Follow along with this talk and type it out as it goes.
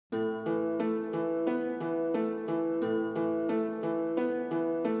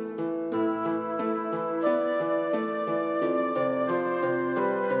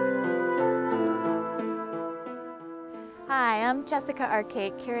I'm Jessica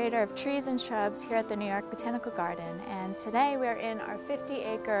Arcate, Curator of Trees and Shrubs here at the New York Botanical Garden, and today we're in our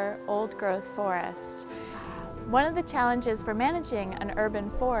 50-acre old-growth forest. One of the challenges for managing an urban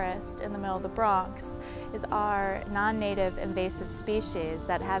forest in the middle of the Bronx is our non-native invasive species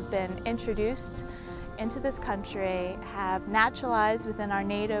that have been introduced into this country, have naturalized within our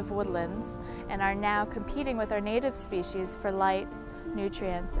native woodlands, and are now competing with our native species for light,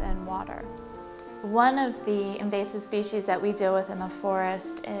 nutrients, and water. One of the invasive species that we deal with in the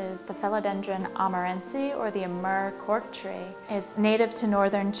forest is the Philodendron amurense, or the Amur Corktree. It's native to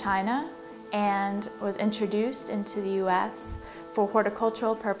northern China and was introduced into the U.S. for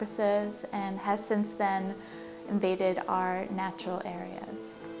horticultural purposes and has since then invaded our natural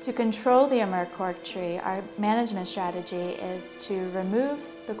areas. To control the Amur Corktree, our management strategy is to remove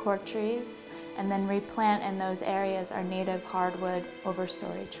the cork trees and then replant in those areas our native hardwood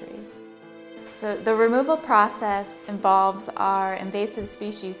overstory trees. So the removal process involves our invasive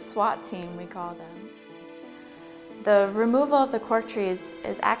species SWAT team, we call them. The removal of the cork trees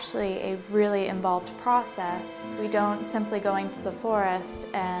is actually a really involved process. We don't simply go into the forest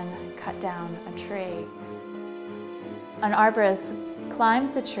and cut down a tree. An arborist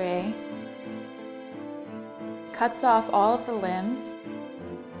climbs the tree, cuts off all of the limbs,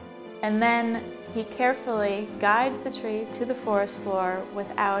 and then he carefully guides the tree to the forest floor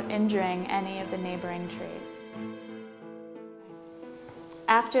without injuring any of the neighboring trees.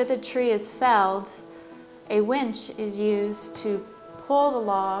 After the tree is felled, a winch is used to pull the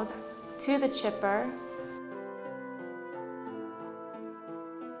log to the chipper.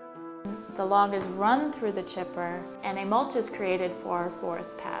 The log is run through the chipper and a mulch is created for our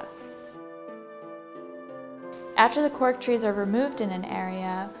forest paths. After the cork trees are removed in an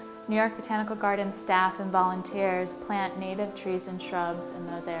area, New York Botanical Garden staff and volunteers plant native trees and shrubs in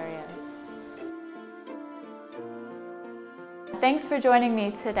those areas. Thanks for joining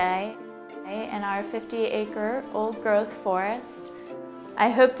me today in our 50-acre old-growth forest. I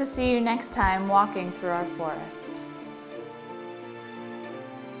hope to see you next time walking through our forest.